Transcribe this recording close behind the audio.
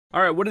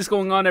Alright, what is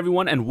going on,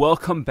 everyone, and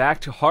welcome back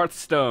to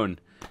Hearthstone.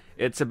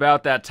 It's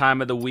about that time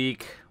of the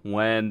week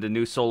when the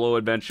new solo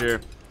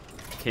adventure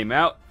came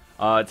out.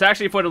 It's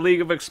actually for the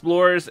League of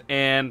Explorers,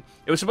 and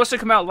it was supposed to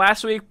come out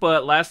last week,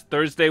 but last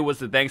Thursday was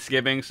the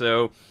Thanksgiving,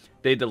 so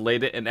they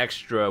delayed it an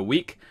extra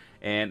week,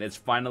 and it's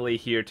finally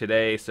here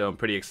today, so I'm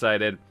pretty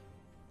excited.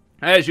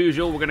 As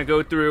usual, we're going to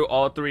go through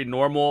all three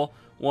normal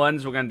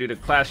ones. We're going to do the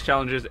class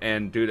challenges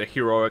and do the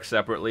heroics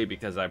separately,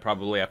 because I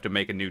probably have to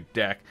make a new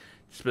deck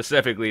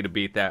specifically to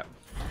beat that.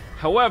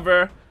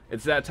 However,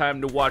 it's that time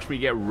to watch me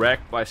get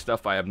wrecked by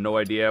stuff I have no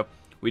idea.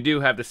 We do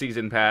have the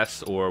season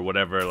pass or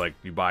whatever, like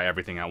you buy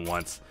everything at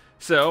once.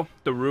 So,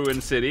 the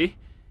Ruined City,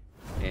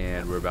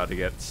 and we're about to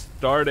get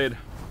started.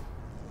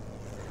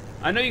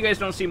 I know you guys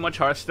don't see much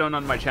Hearthstone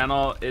on my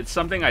channel. It's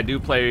something I do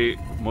play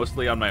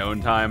mostly on my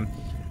own time,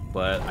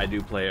 but I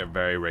do play it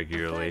very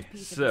regularly.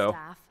 So,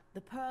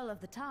 the Pearl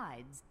of the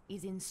Tides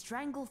is in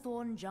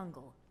Stranglethorn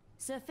Jungle.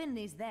 Sir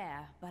Finley's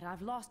there, but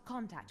I've lost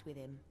contact with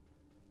him.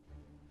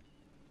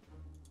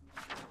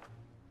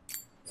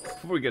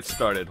 before we get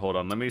started, hold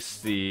on, let me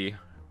see.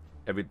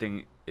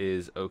 Everything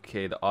is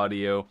okay, the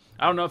audio.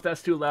 I don't know if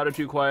that's too loud or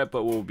too quiet,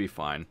 but we'll be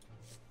fine.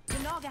 The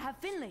Naga have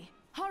Finley.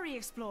 Hurry,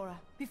 Explorer,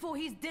 before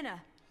he's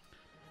dinner.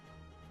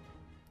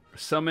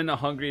 Summon a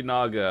hungry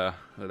Naga.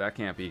 Oh, that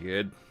can't be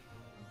good.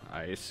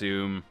 I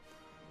assume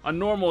a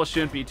normal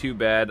shouldn't be too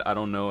bad. I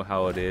don't know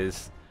how it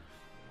is.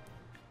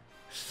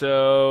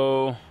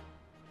 So,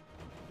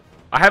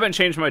 I haven't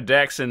changed my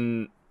decks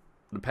in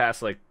the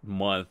past, like,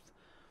 month.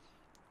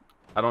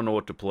 I don't know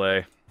what to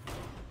play.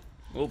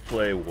 We'll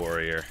play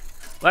Warrior.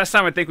 Last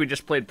time I think we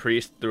just played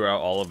Priest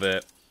throughout all of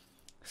it.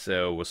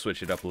 So, we'll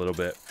switch it up a little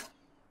bit.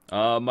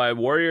 My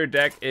Warrior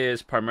deck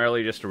is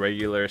primarily just a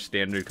regular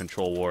standard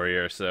control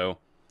Warrior, so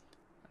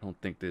I don't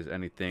think there's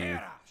anything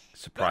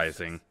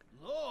surprising.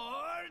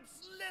 Lord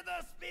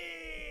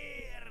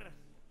Slitherspear!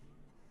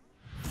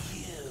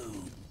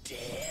 You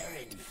dare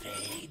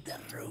invade the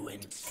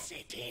ruined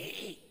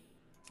city?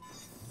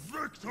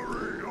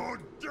 Victory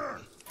or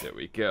death! There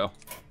we go.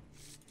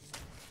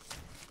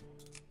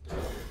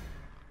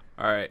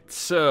 Alright,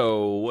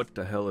 so what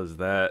the hell is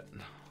that?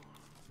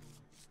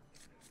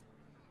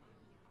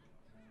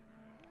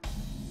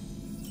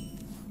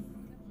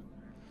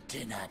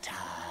 Dinner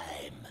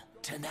time.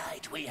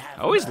 Tonight we have.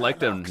 I always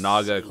liked the Murloc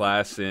Naga soup.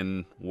 class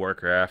in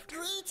Warcraft.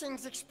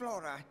 Greetings,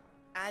 Explorer.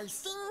 I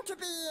seem to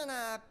be in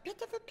a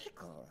bit of a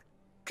pickle.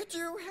 Could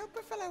you help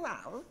a fellow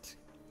out?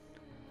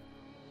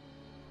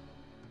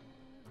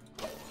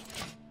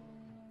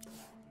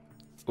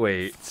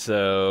 Wait,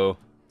 so...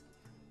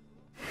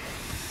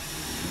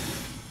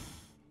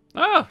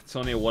 Ah, it's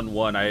only a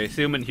 1-1. I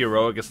assume in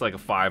Heroic it's like a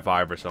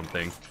 5-5 or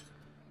something.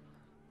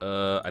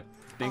 I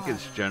think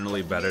it's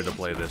generally better to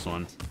play this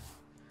one.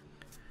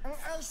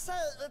 I say,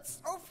 it's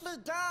awfully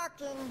dark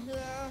in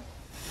here.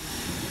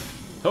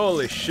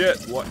 Holy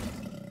shit, what?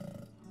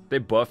 They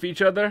buff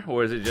each other,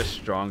 or is it just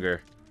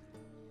stronger?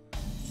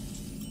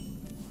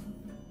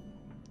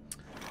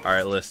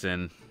 Alright,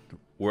 listen.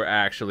 We're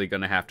actually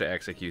gonna have to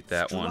execute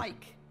that one.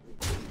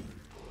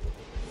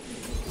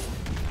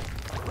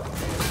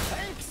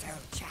 Thanks,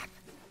 old chap.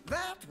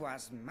 That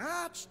was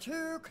much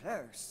too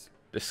close.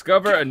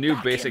 Discover a new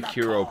Back basic in the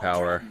hero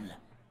power.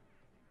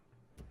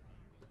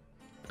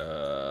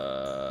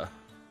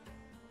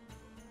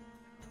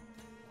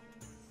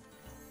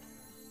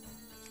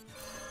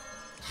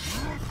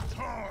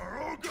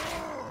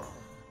 cauldron.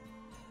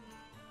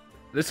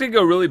 This could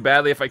go really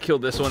badly if I kill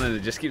this one and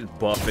it just keeps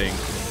buffing.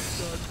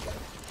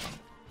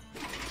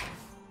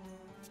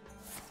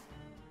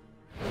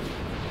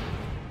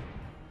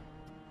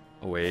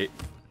 Oh, wait.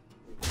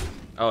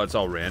 Oh, it's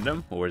all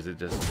random? Or is it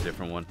just a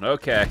different one?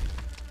 Okay.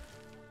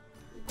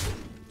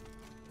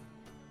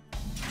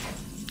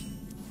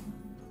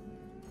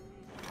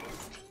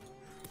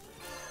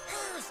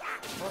 Who's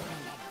up for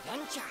an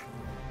adventure?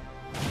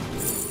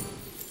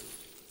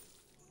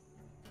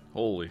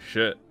 Holy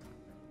shit.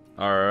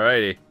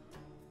 Alrighty.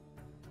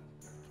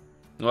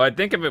 Well, I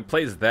think if it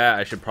plays that,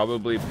 I should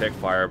probably pick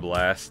Fire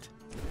Blast.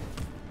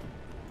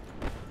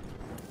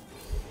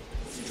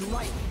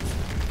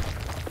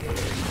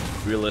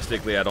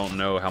 Realistically, I don't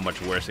know how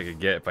much worse it could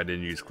get if I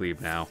didn't use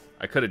Cleave now.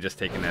 I could have just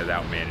taken that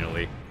out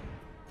manually.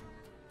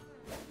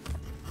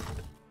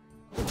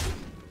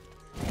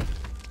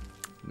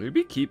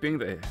 Maybe keeping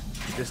the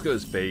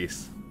Disco's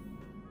base.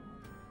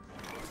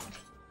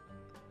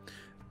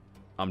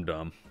 I'm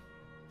dumb.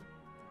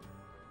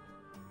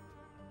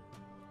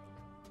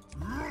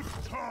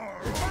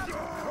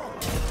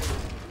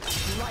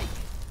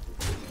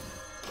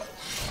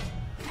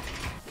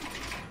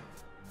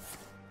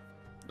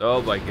 Oh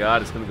my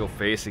god, it's gonna go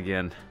face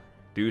again.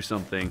 Do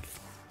something.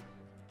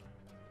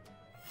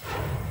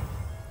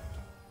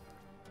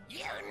 You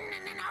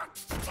not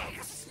to take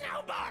a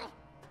snowball.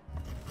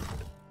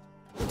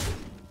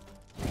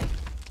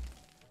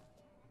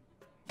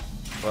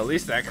 Well, at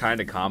least that kind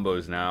of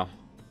combos now.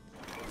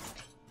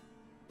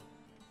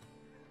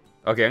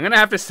 Okay, I'm gonna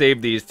have to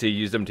save these to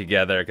use them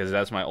together, because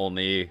that's my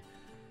only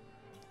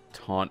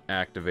taunt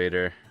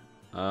activator.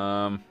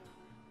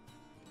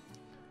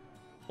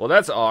 Well,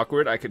 that's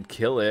awkward. I could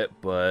kill it,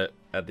 but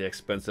at the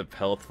expense of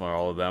health for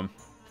all of them.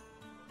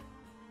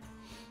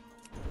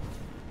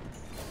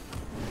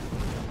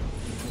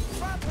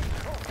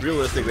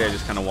 Realistically, I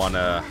just kind of want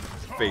to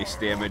face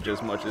damage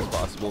as much as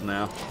possible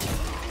now.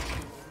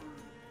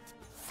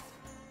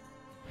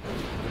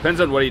 Depends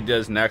on what he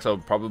does next. I'll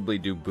probably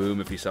do boom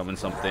if he summons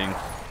something.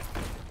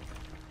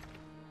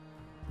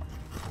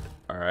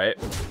 Alright.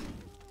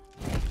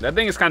 That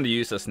thing is kind of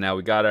useless now.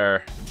 We got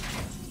our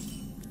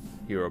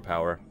hero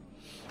power.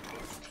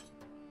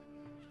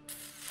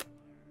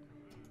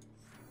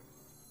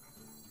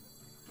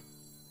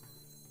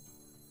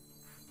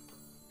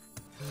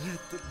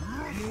 Let the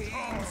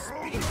game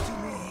speak to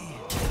me.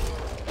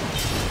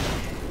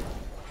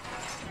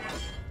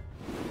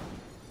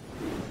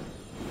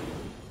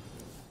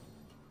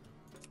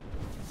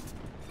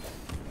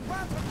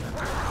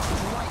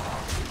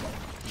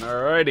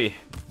 Alrighty,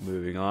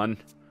 moving on.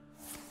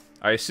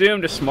 I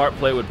assumed a smart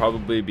play would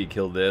probably be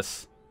kill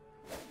this.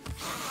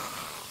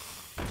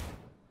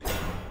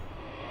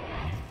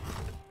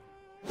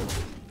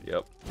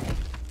 Yep.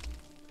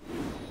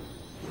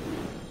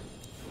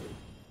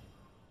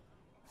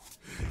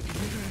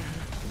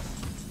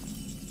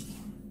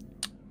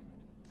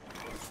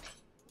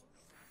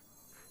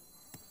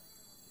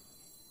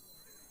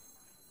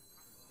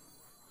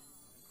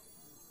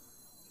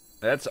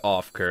 That's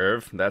off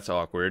curve. That's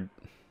awkward.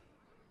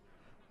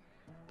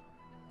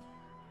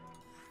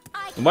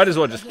 We might as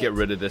well just get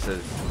rid of this as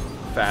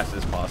fast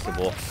as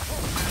possible.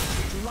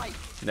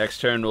 Next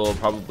turn we'll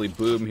probably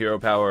boom hero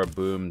power,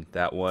 boom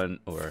that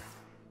one, or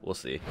we'll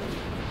see.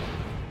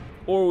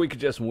 Or we could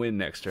just win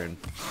next turn,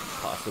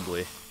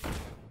 possibly.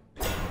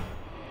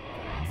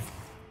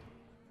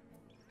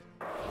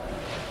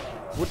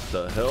 What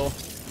the hell?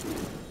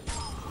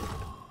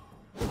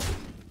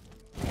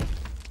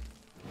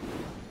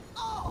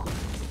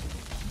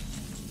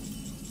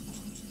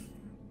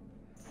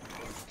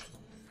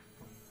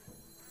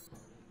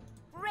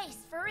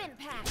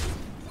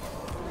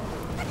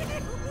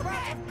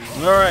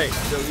 Alright,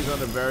 so he's on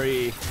a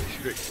very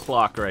strict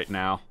clock right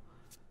now.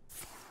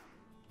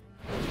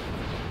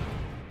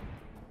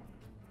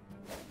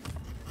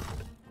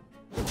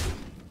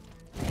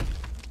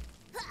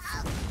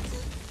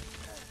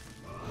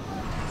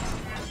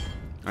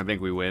 I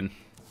think we win.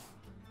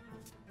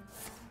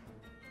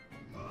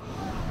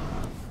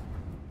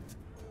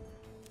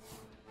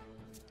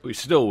 We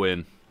still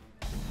win.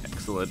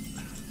 Excellent.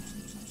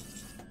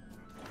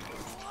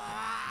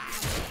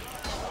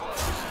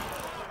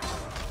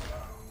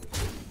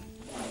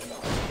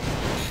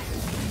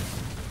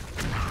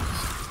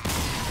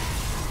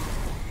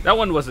 That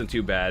one wasn't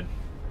too bad.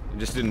 I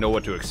just didn't know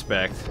what to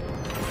expect.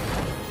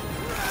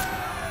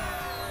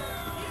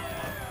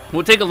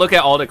 We'll take a look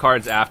at all the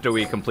cards after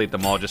we complete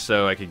them all, just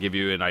so I could give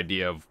you an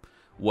idea of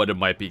what it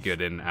might be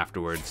good in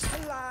afterwards.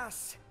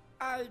 Alas,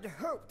 I'd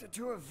hoped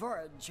to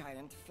avoid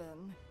Giant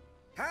Finn.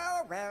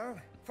 Oh well,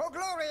 for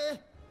glory!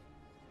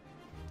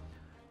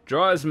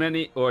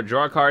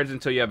 Draw cards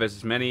until you have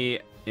as many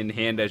in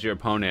hand as your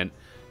opponent.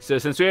 So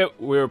since we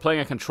were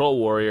playing a control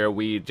warrior,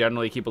 we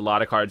generally keep a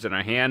lot of cards in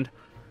our hand.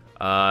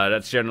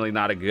 That's generally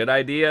not a good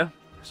idea.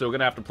 So we're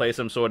gonna have to play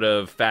some sort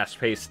of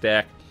fast-paced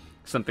deck,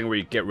 something where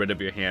you get rid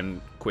of your hand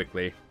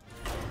quickly.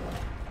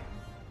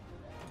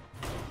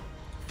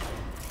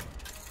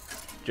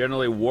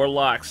 Generally,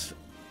 warlocks,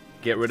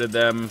 get rid of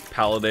them.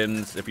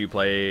 Paladins, if you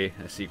play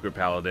a secret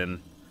paladin.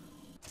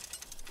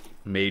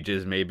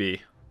 Mages,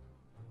 maybe.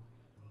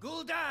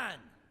 Gul'dan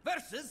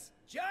versus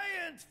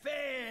Giant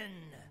Finn.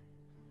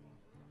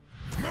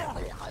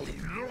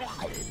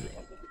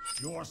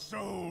 Your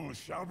soul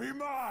shall be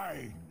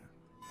mine.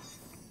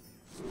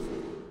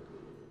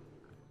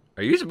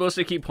 Are you supposed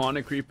to keep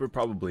Haunted Creeper?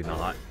 Probably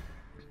not.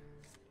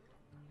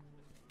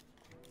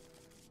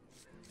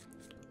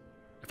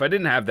 If I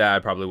didn't have that, I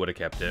probably would have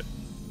kept it.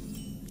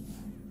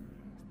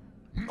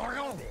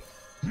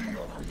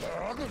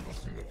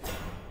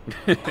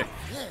 The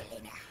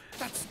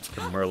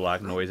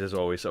Murloc noise is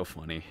always so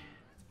funny.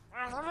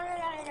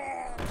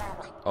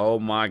 Oh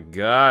my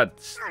god.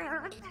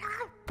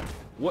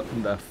 What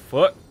in the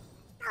fuck?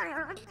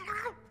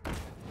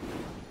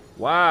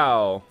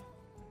 Wow.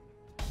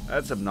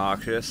 That's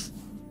obnoxious.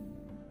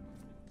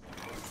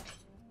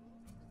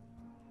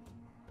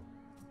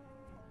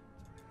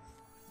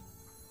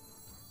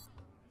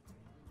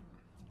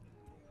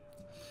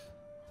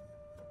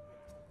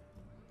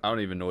 I don't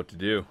even know what to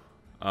do.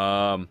 If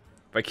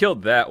I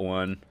killed that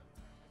one,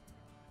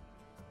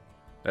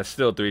 that's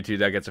still 3-2.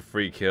 That gets a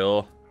free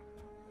kill.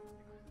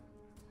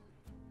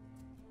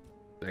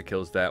 That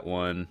kills that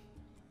one.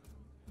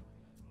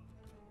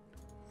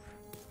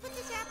 Put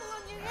this apple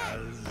on your head.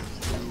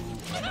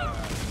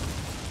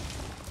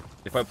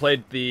 If I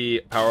played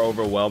the power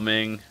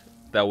overwhelming,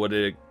 I would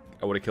have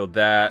killed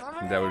that.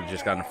 That would have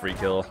just gotten a free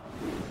kill.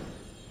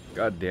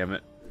 God damn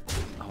it.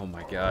 Oh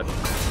my god.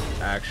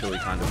 Actually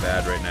kind of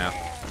bad right now.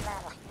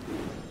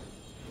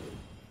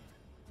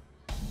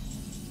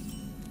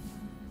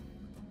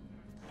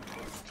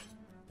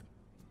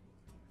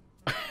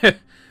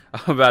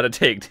 I'm about to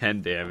take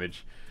 10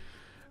 damage.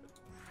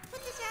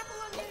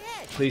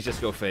 Please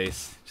just go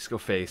face. Just go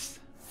face.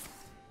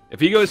 If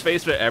he goes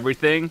face for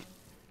everything,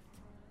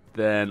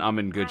 then I'm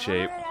in good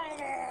shape.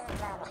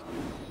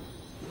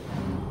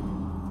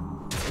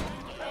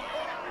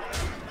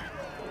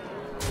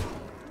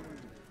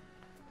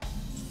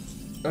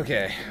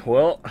 Okay,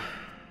 well,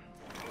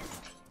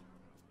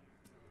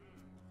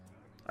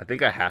 I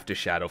think I have to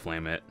Shadow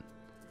Flame it.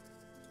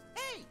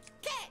 Hey,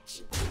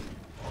 catch!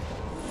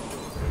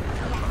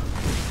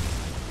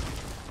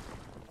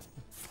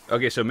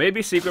 Okay, so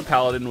maybe Secret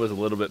Paladin was a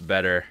little bit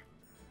better.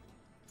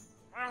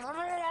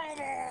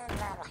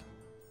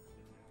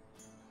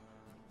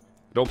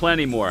 Don't play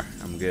anymore.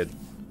 I'm good.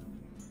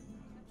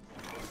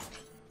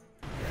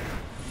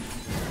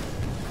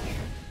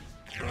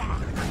 Get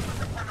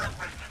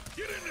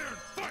in there and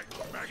fight,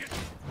 maggot!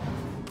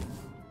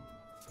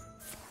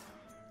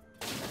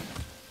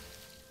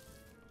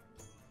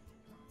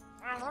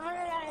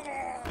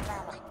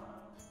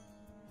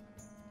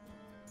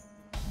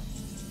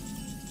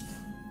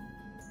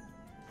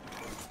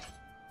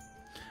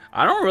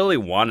 I don't really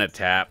want to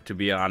tap, to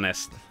be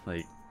honest.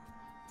 Like,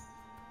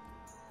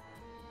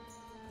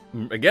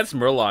 against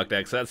Murloc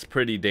decks, that's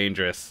pretty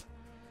dangerous.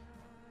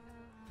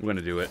 I'm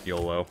gonna do it,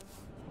 YOLO.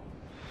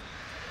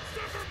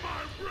 Suffer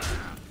my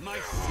wrath! My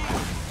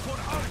Sheathe for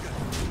Argon!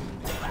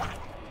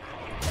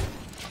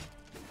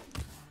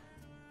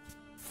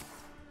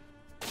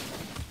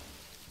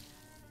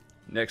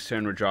 Next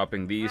turn, we're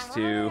dropping these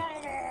two.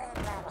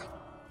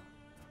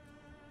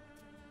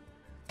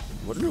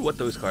 Wonder what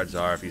those cards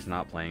are if he's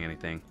not playing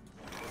anything.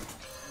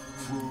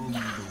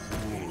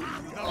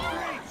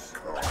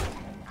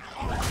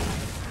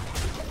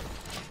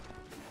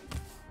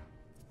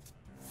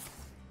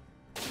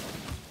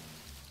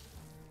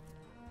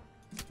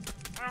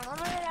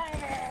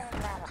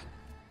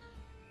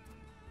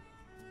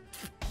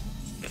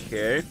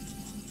 Okay.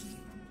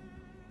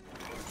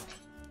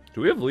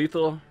 Do we have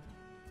lethal?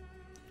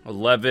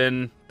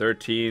 11,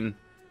 13,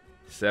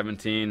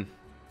 17.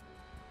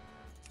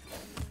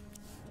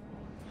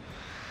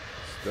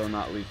 Still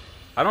not lethal.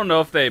 I don't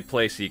know if they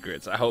play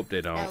secrets. I hope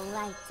they don't. The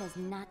light does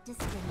not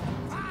discriminate.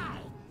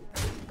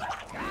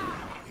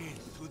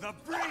 Into the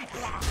breach!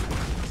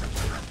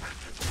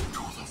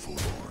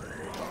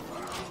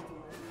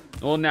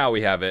 Well, now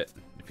we have it.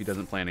 If he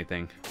doesn't play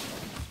anything.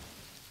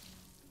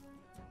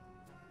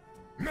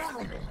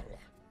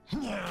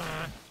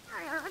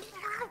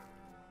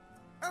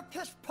 Oh,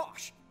 pish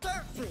posh!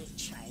 Don't be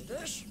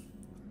childish!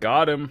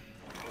 Got him.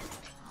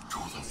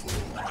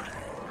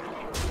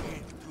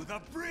 Into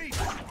the breach!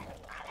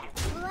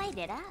 Light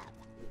it up.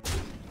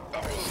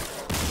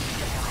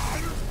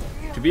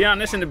 To be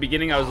honest, in the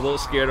beginning I was a little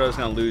scared I was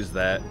going to lose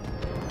that.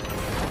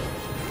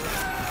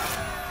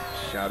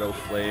 Shadow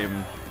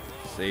Flame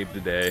saved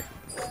the day.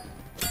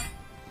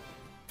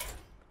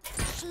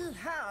 She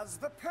has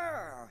the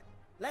pearl.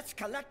 Let's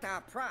collect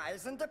our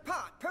prize and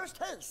depart post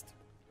haste.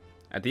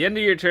 At the end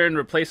of your turn,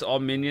 replace all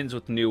minions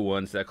with new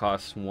ones that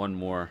cost one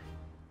more.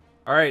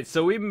 Alright,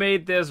 so we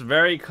made this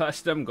very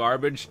custom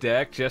garbage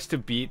deck just to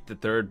beat the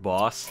third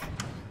boss.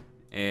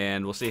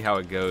 And we'll see how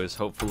it goes.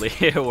 Hopefully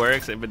it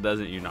works. If it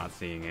doesn't, you're not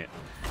seeing it.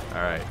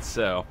 Alright,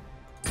 so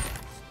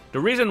the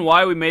reason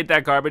why we made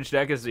that garbage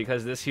deck is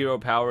because this hero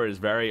power is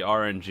very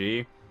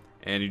RNG.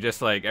 And you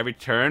just, like, every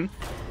turn,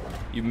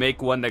 you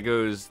make one that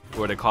goes,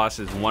 or the cost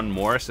is one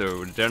more.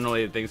 So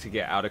generally things can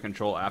get out of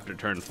control after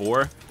turn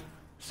 4.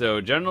 So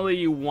generally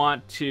you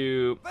want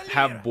to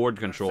have board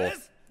control.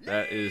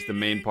 That is the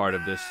main part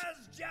of this.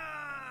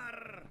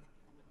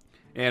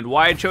 And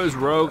why I chose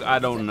Rogue, I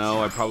don't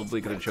know. I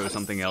probably could have chose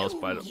something else,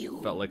 but I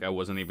felt like I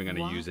wasn't even going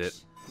to use it.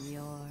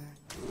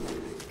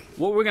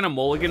 What we're going to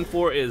mulligan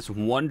for is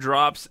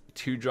 1-drops,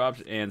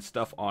 2-drops, and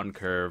stuff on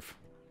curve.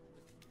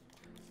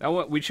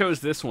 We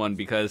chose this one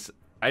because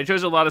I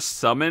chose a lot of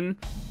summon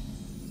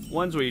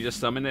ones where you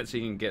just summon it so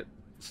you can get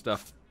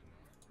stuff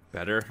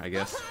better, I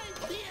guess.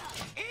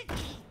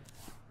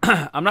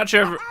 I'm not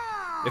sure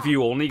if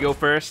you only go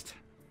first.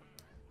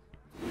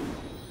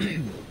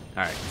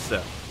 Alright,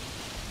 so.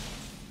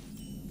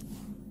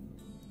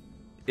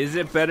 Is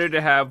it better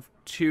to have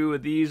 2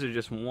 of these or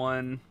just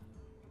 1?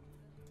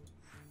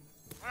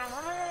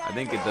 I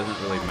think it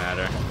doesn't really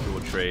matter. We'll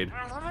trade.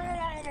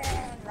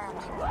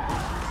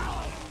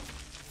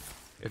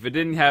 If it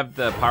didn't have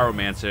the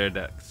Pyromancer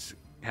that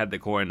had the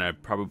coin, I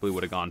probably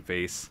would have gone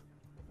face.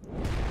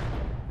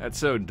 That's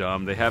so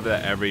dumb. They have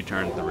that every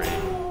turn 3.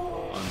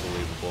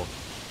 Unbelievable.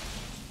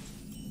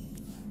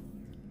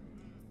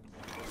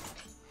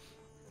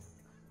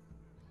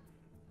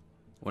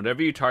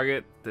 Whenever you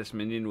target this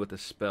minion with a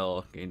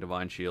spell, gain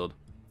Divine Shield.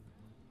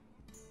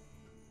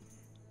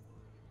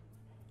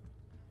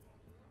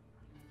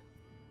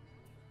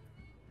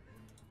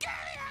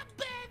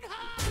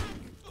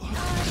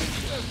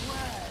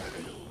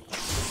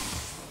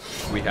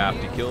 We have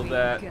to kill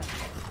that.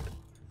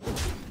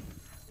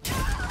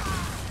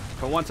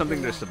 If I want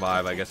something to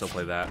survive, I guess I'll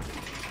play that.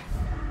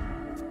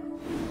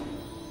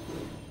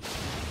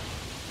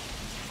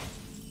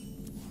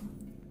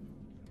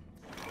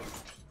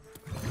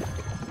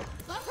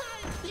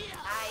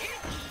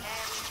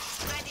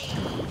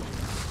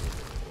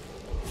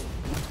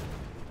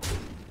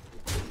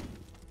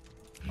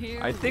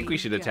 I think we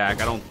should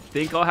attack. I don't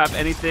think I'll have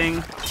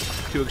anything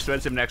too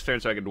expensive next turn,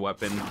 so I can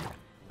weapon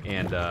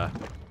and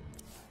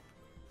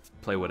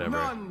play whatever.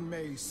 None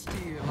may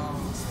steal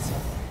our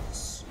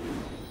souls.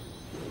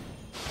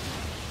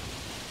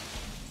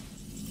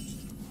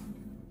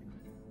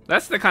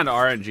 That's the kind of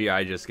RNG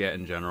I just get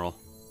in general.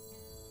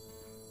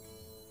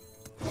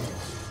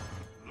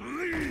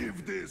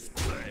 Leave this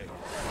place.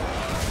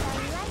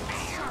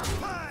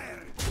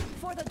 Fire.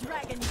 For the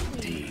Dragon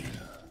Queen.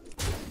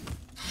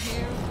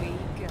 Here we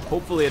go.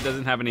 Hopefully it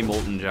doesn't have any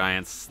Molten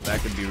Giants. That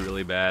could be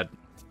really bad.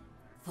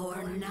 For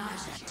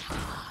Nazata.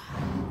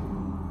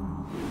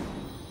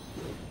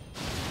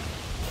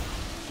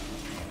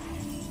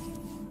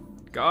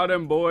 Got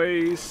him,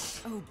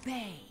 boys.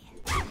 Obey.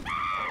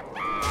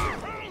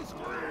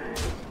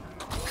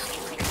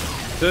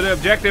 So the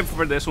objective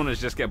for this one is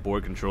just get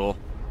board control.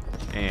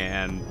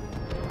 And,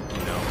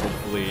 you know,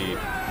 hopefully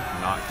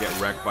not get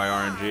wrecked by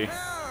RNG.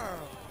 Oh,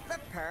 the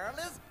pearl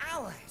is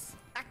ours.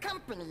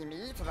 Accompany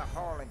me to the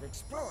Hall of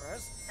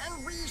Explorers,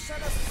 and we shall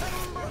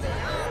assemble the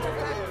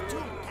artifact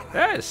together.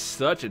 That is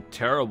such a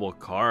terrible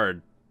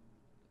card.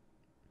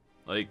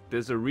 Like,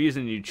 there's a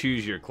reason you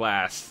choose your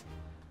class.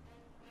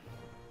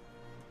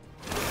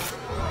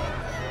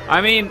 I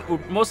mean, we're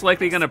most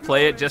likely gonna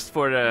play it just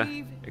for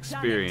the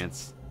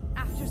experience.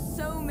 After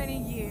so many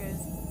years,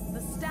 the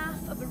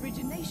staff of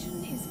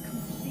origination is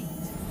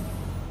complete.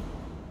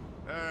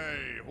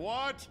 Hey,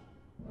 what?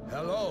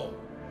 Hello,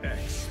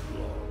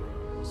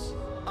 explorers.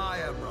 I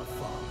am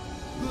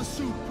Rafal, the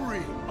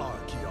supreme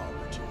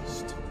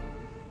archaeologist.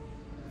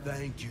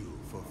 Thank you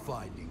for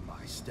finding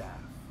my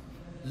staff.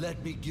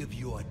 Let me give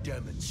you a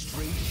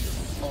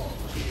demonstration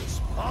of its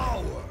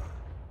power.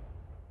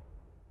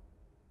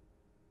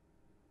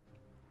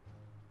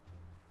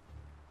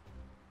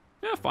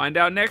 Yeah, find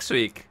out next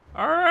week.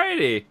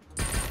 Alrighty.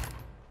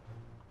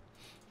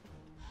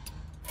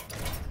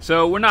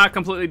 So we're not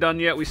completely done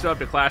yet. We still have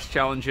the class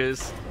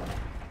challenges.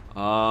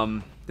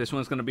 This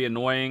one's gonna be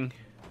annoying.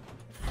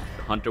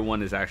 The hunter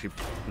one is actually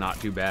not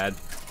too bad.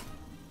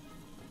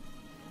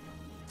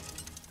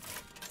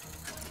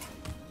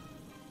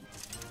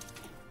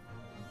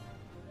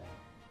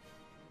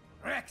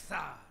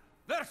 Rexar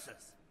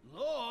versus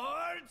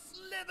Lord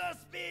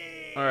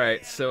Slitherspeed.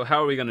 Alright, so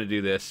how are we gonna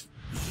do this?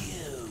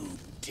 You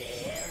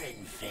dare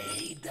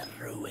invade the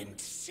ruined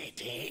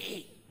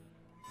city?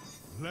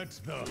 Let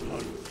the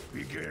hunt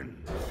begin.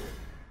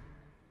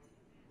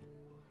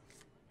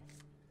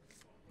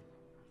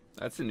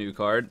 That's a new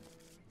card.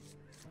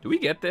 Do we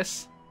get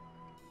this?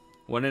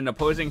 When an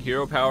opposing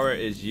hero power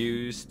is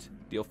used,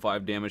 deal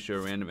 5 damage to a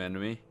random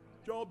enemy.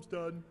 Job's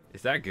done.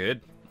 Is that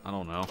good? I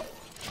don't know.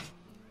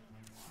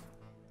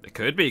 It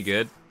could be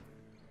good.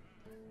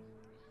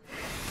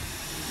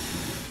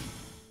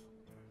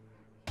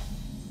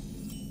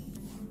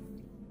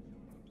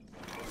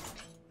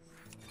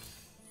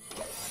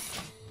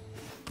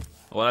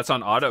 Well, that's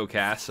on auto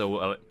cast,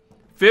 so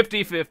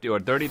 50-50 or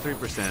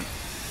 33%.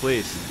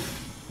 Please.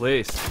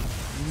 Please.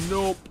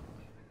 Nope.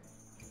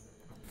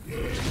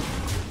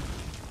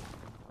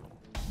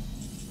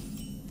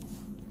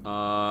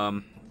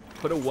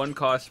 Put a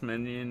 1-cost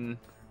minion.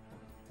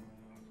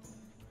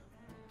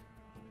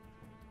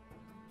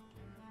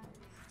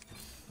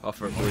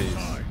 Offer, please.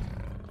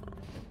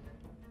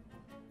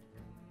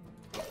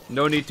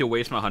 No need to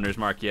waste my hunter's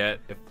mark yet.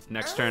 If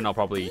next turn, I'll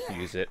probably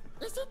use it.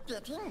 Is it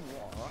getting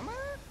warmer?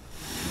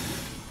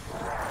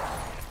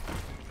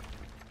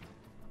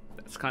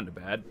 That's kind of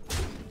bad.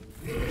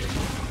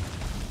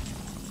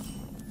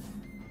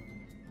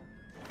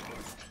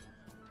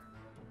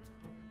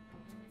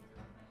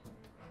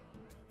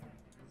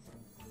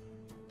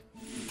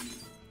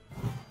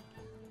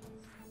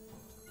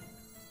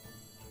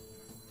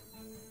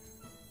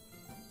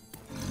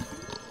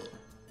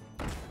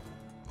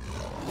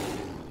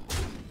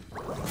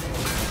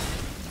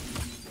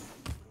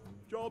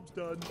 Job's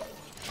done.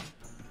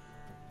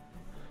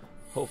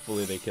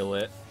 Hopefully they kill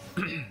it.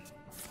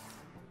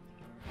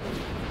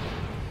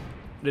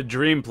 The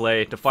dream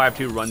play, the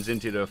 5-2 runs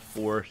into the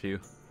 4-2.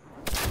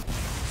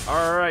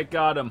 Alright,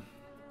 got him.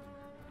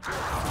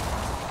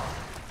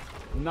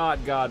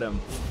 Not got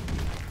him.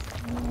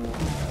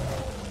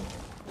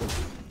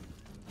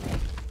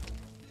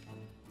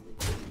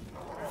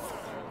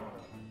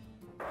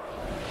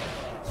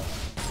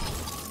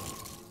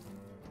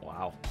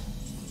 Wow.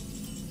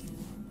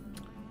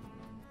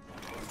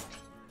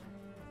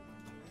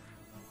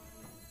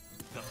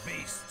 The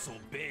beasts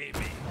obey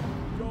me.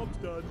 Job's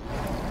done.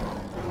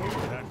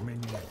 That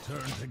minion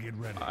turn to get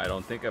ready. I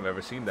don't think I've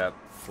ever seen that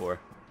before.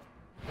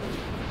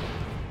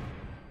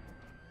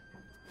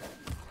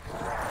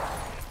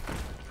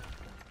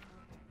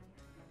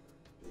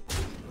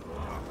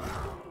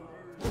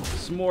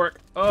 Smork.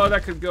 Oh,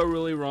 that could go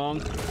really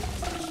wrong.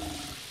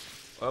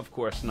 Of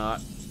course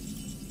not.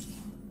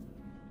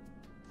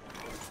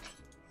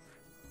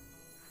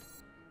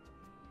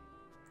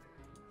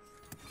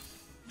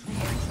 To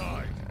my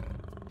side.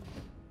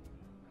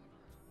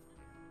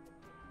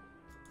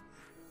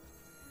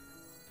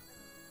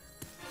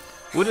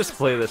 We'll just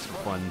play this for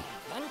fun.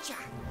 Adventure.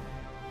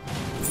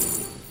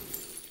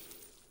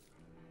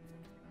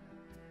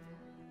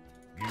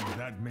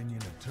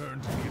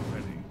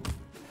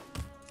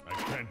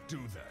 do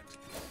that.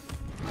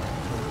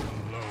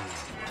 Alone.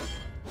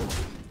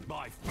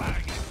 My fang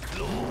and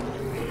claw.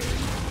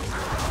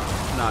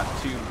 Not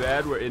too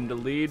bad. We're in the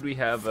lead. We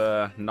have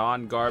a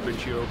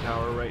non-garbage hero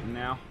power right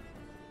now.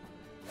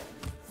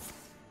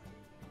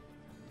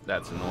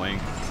 That's annoying.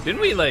 Didn't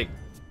we, like,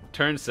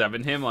 turn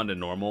 7 him on the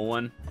normal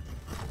one?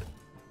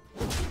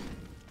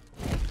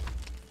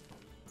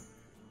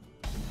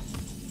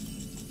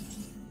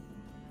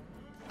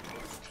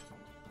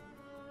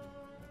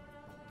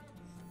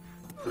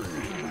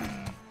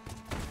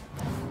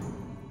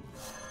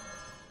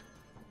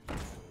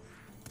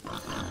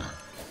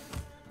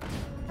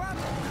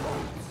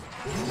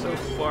 So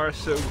far,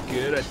 so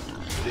good. I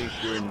think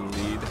we're in the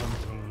lead.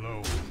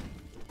 Alone.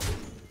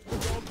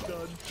 Job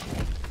done.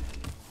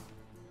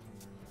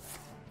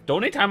 The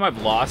only time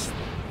I've lost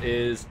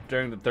is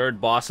during the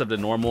 3rd boss of the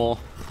normal,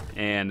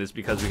 and it's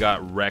because we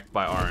got wrecked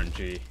by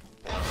RNG.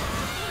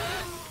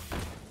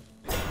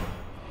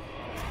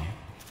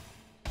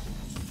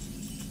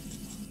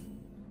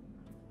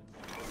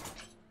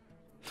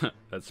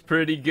 That's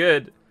pretty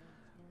good.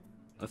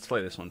 Let's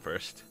play this one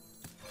first.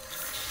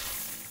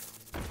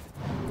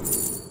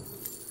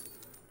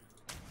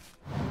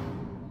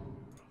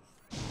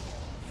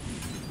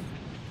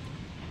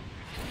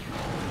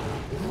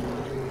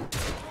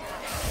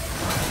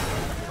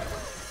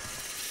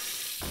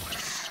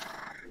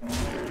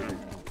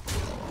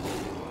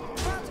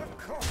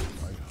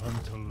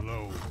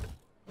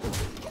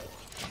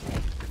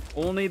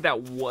 Only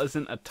that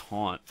wasn't a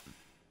taunt.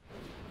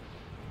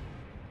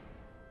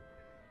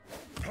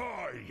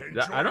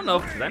 I don't know.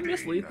 Did I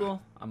miss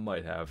lethal? I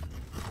might have.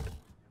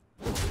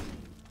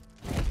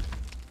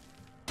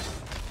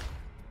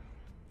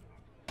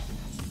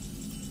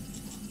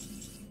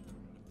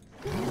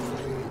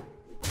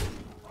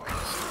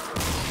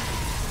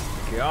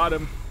 Got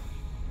him.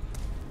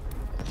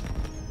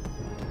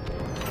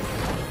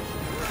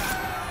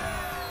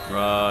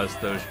 It's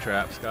those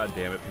traps. God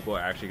damn it. People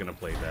are actually going to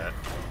play that.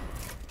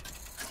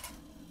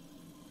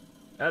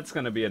 That's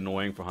going to be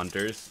annoying for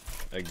hunters.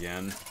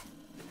 Again.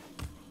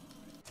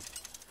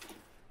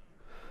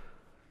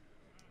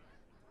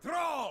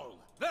 Thrall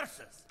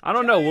versus I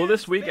don't know. Will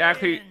this week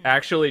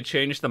actually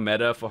change the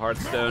meta for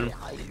Hearthstone?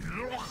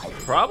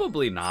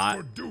 Probably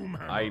not.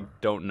 I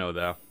don't know,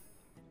 though.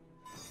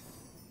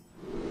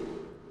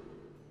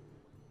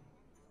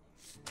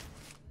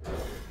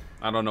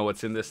 I don't know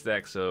what's in this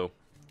deck, so...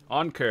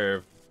 On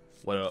curve.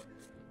 What up?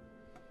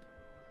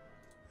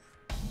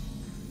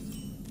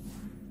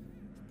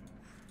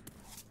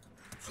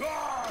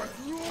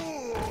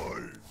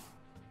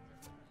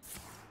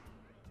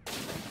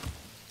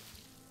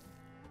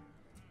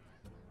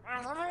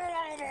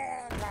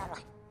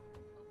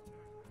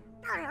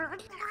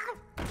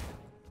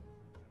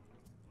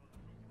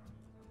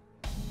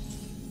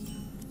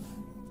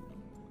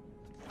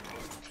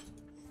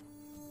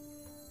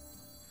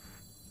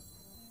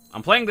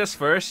 I'm playing this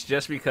first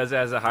just because it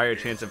has a higher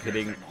chance of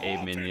hitting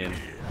a minion.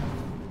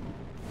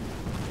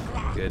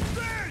 Good.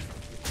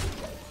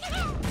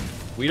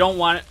 We don't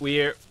want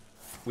it.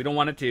 We don't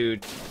want it to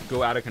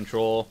go out of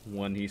control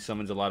when he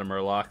summons a lot of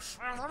Murlocs.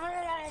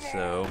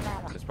 So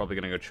it's probably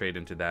gonna go trade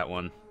into that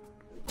one.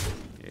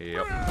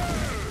 Yep.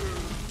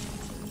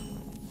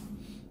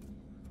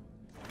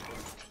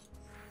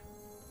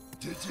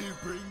 Did you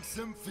bring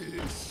some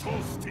fish?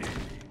 Toasty.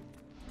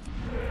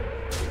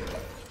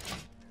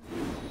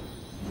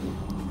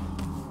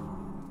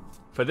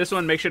 For this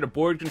one, make sure to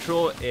board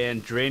control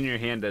and drain your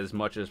hand as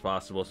much as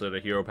possible so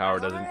the hero power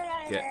doesn't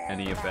get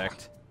any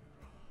effect.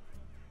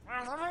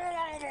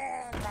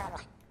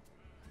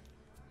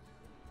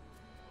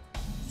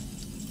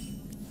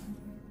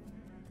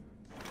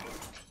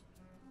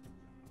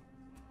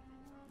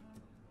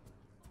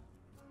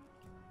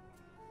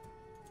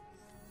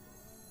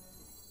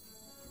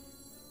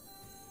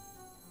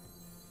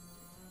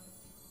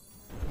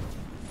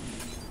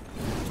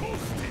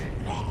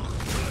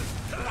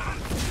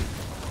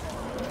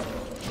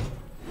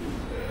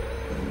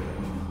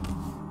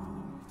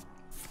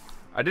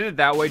 I did it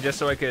that way just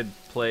so I could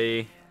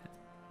play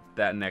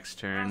that next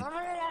turn. I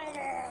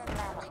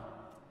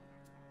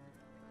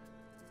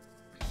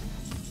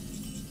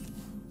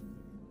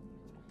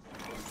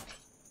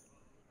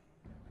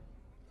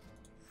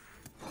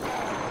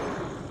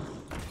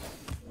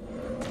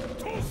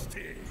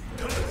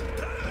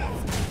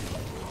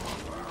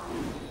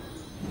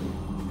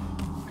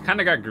kind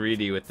of got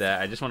greedy with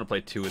that. I just want to play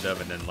 2 of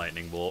them and then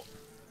lightning bolt.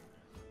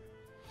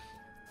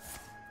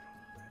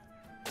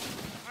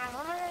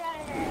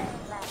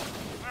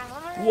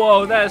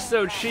 Whoa, that is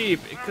so cheap.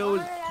 It goes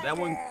that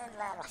one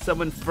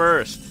summoned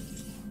first.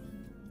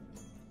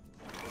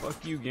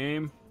 Fuck you,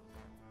 game.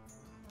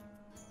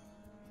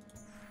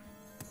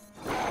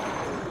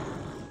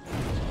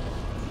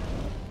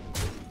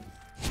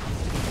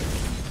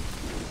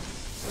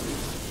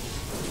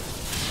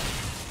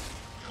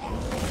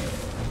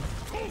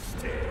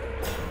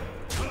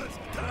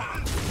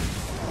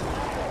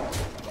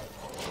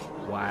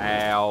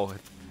 Wow.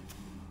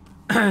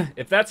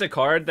 If that's a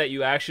card that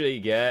you actually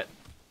get,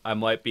 I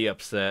might be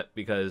upset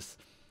because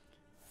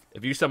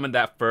If you summon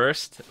that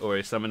first, or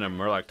you summon a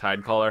Murloc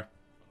Tidecaller,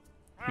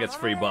 it gets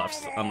free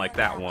buffs, unlike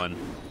that one,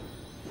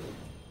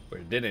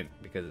 where it didn't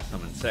because it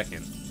summoned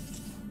second.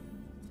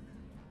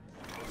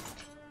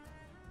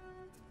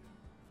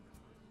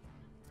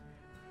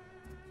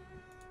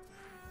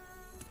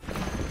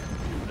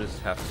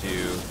 Just have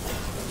to...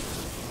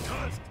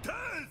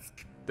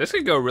 This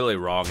could go really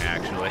wrong,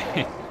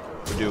 actually.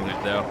 We're doing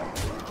it, though.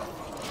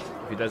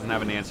 If he doesn't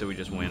have an answer, we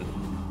just win.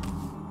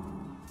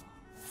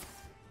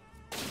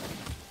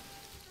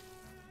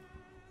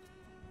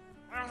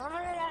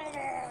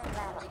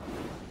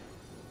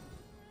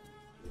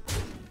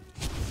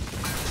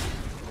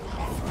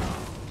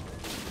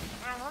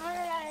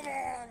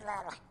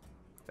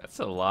 That's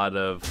a lot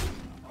of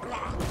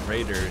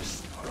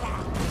raiders.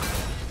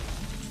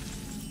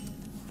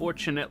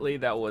 Fortunately,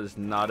 that was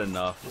not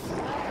enough.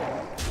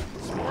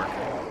 Smart.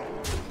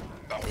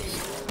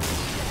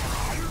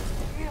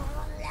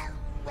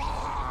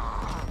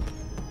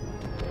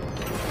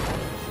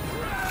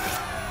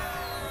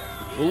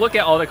 We'll look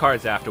at all the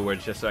cards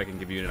afterwards just so I can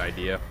give you an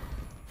idea.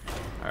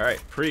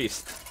 Alright,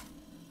 Priest.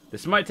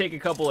 This might take a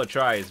couple of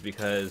tries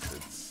because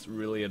it's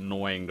really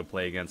annoying to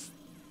play against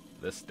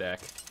this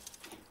deck.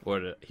 Or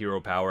the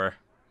hero power.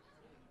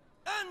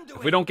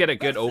 If we don't get a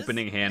good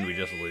opening hand, we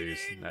just lose.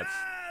 That's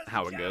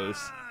how it goes.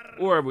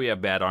 Or we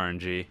have bad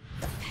RNG.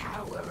 The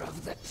power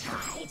of the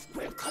tides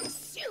will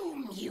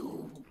consume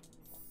you.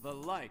 The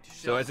light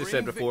So as I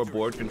said before,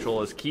 board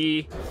control is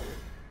key.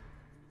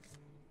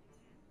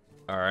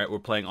 Alright, we're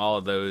playing all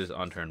of those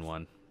on turn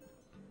 1.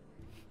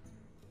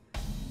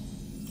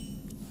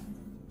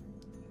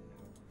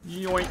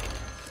 Yoink.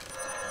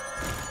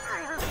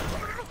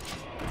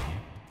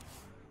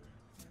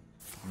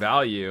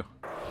 Value.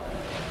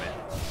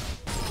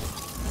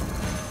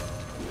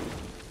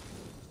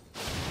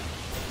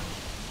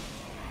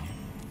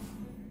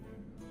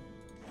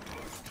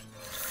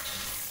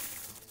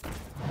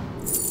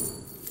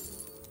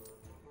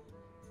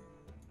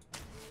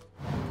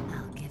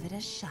 I'll give it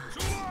a shot.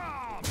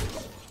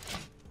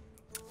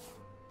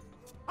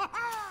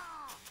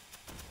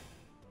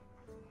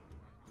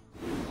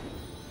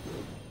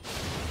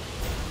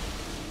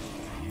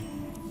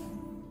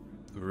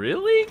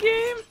 Really,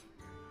 game?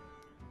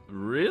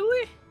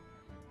 Really?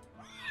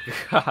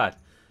 God,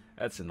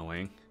 that's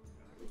annoying.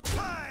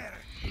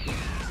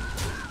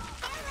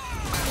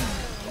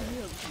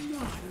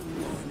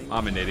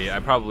 I'm an idiot. I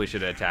probably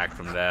should have attacked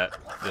from that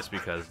just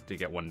because to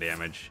get 1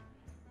 damage.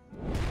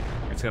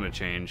 It's gonna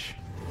change.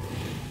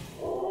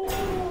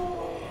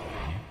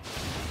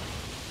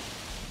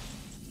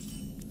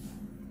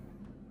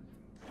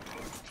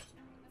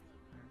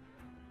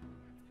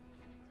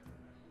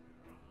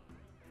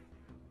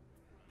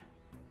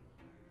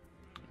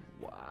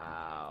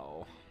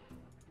 Wow.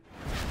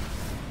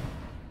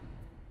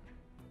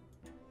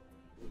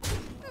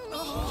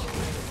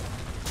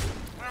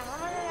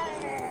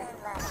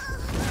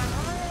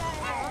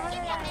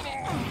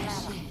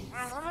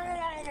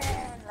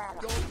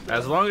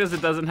 As long as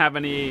it doesn't have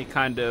any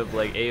kind of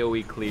like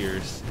AoE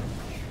clears,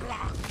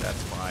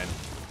 that's fine.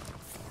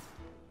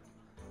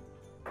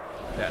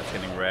 That's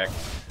getting wrecked.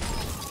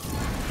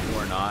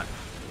 Or not.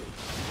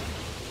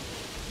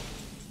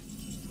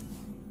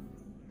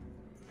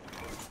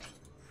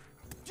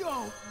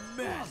 Don't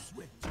mess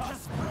with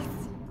Tusker.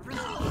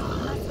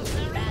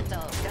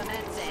 Battle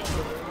commencing.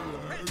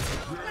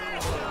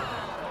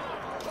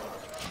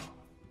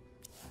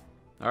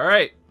 All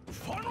right.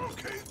 Funnel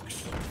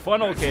cakes.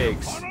 Funnel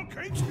cakes. Funnel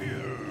cakes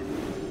here.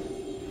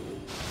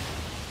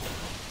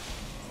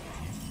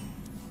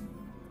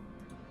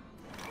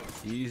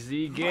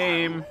 Easy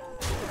game.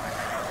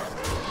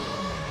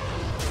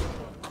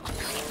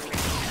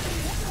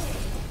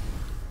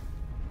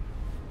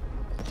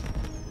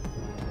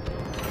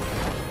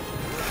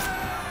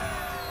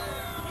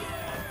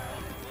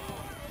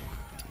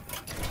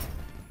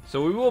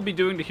 So we will be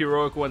doing the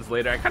heroic ones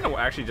later. I kind of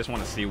actually just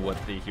want to see what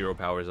the hero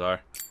powers are.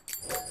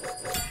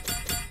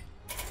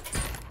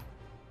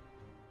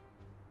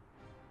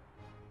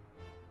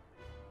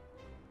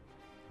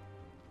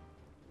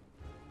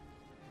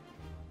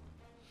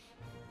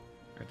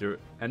 At the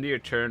end of your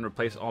turn,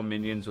 replace all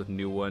minions with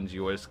new ones.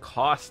 Yours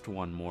cost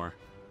 1 more.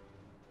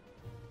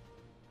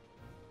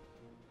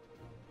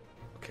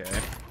 Okay.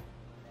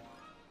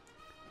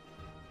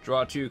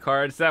 Draw 2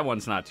 cards. That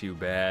one's not too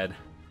bad.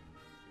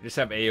 You just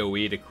have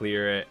AoE to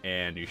clear it,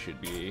 and you should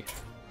be...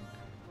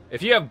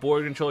 If you have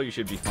board control, you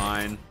should be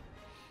fine.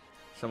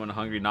 Summon a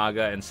Hungry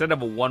Naga. Instead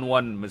of a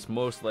 1-1, it's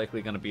most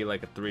likely going to be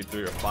like a 3-3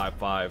 or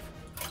 5-5.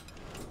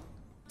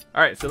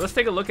 Alright, so let's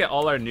take a look at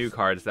all our new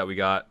cards that we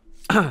got.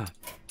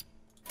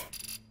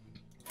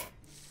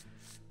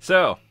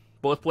 So,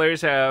 both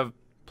players have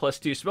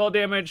 +2 spell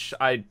damage.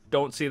 I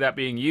don't see that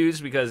being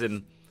used because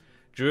in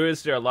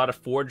Druids there are a lot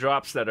of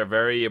 4-drops that are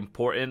very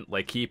important,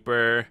 like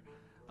Keeper.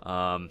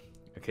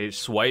 Okay,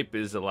 Swipe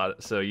is a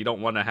lot, so you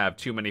don't want to have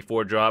too many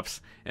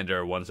 4-drops, and there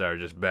are ones that are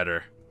just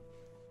better.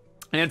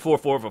 And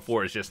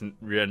 4/4/4 is just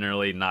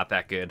generally not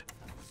that good.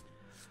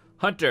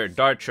 Hunter,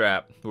 Dart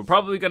Trap. We're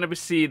probably going to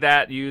see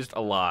that used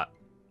a lot.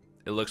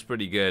 it looks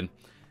pretty good.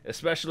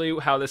 Especially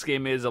how this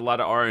game is a lot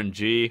of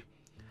RNG.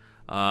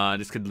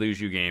 This could lose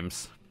you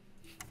games.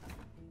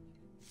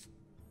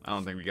 I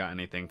don't think we got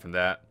anything from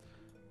that.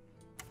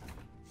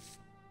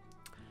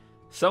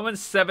 Summon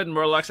 7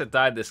 Murlocs that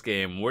died this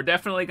game. We're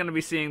definitely going to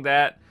be seeing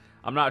that.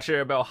 I'm not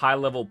sure about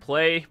high-level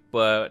play,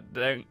 but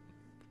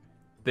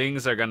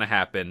things are going to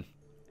happen.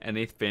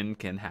 Anything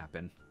can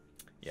happen.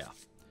 Yeah.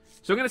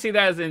 So we're going to see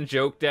that as in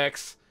joke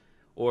decks,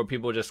 or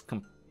people just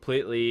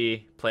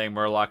completely playing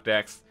Murloc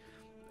decks.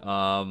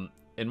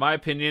 In my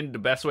opinion, the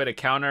best way to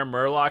counter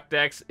Murloc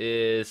decks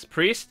is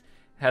Priest.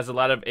 Has a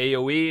lot of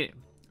AoE.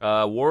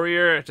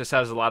 Warrior just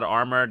has a lot of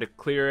armor to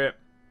clear it.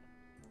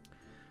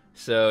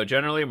 So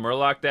generally,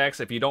 Murloc decks,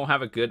 if you don't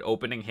have a good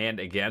opening hand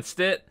against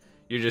it,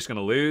 you're just going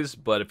to lose.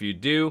 But if you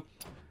do,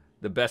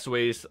 the best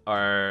ways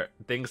are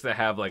things that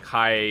have like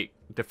high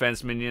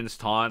defense minions,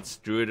 taunts.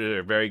 Druid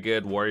are very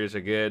good. Warriors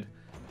are good.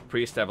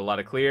 Priests have a lot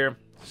of clear.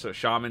 So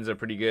Shamans are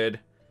pretty good.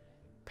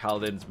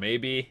 Paladins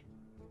maybe.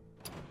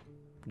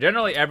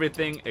 Generally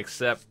everything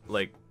except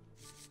like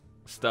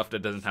stuff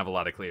that doesn't have a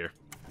lot of clear.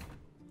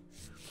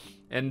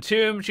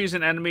 Entomb, choose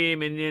an enemy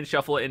minion,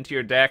 shuffle it into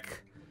your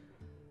deck.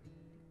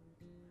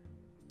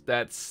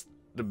 That's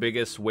the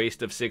biggest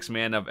waste of 6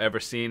 mana I've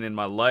ever seen in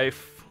my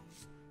life.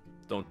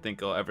 Don't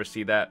think I'll ever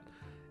see that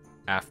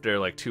after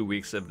like 2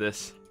 weeks of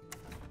this.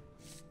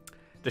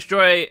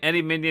 Destroy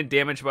any minion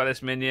damaged by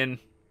this minion.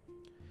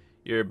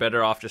 You're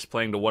better off just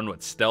playing the one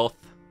with stealth,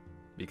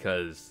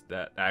 because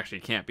that actually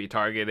can't be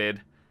targeted.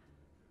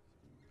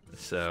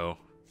 So,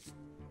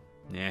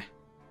 yeah.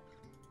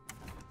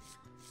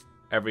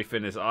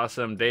 Everything is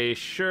awesome. They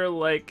sure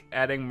like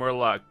adding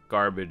Murloc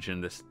garbage in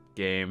this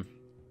game.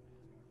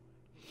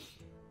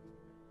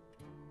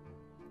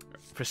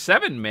 For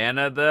 7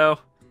 mana, though,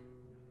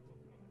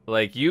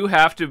 like, you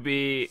have to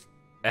be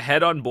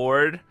ahead on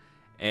board,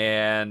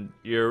 and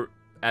you're,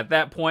 at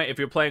that point, if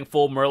you're playing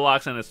full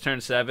Murlocs and it's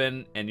turn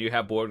 7, and you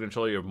have board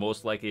control, you're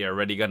most likely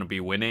already going to be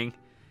winning.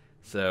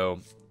 So,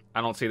 I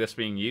don't see this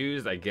being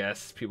used. I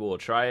guess people will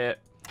try it.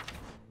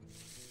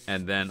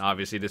 And then,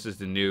 obviously, this is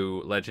the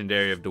new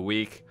Legendary of the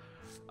Week.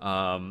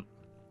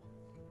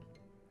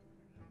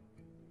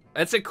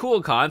 It's a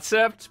cool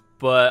concept,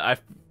 but I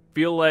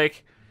feel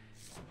like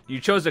you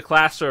chose a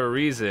class for a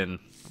reason.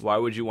 Why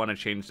would you want to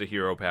change the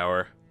hero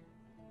power?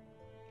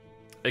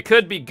 It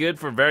could be good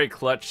for very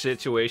clutch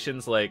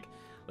situations, like,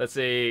 let's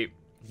say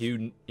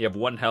you have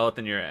 1 health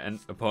and your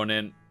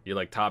opponent, you're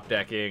like top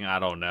decking, I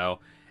don't know,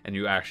 and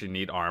you actually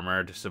need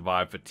armor to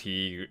survive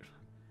fatigue.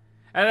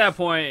 At that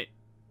point,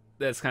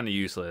 that's kind of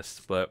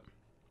useless, but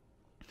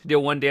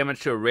deal 1 damage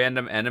to a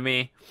random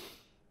enemy,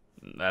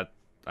 that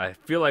I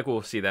feel like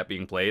we'll see that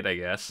being played, I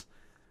guess.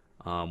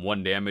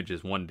 1 damage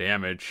is 1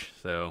 damage,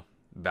 so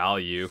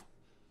value.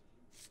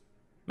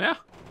 Yeah.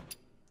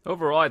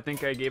 Overall, I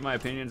think I gave my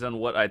opinions on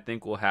what I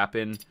think will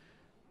happen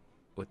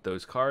with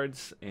those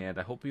cards, and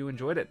I hope you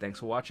enjoyed it. Thanks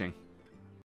for watching.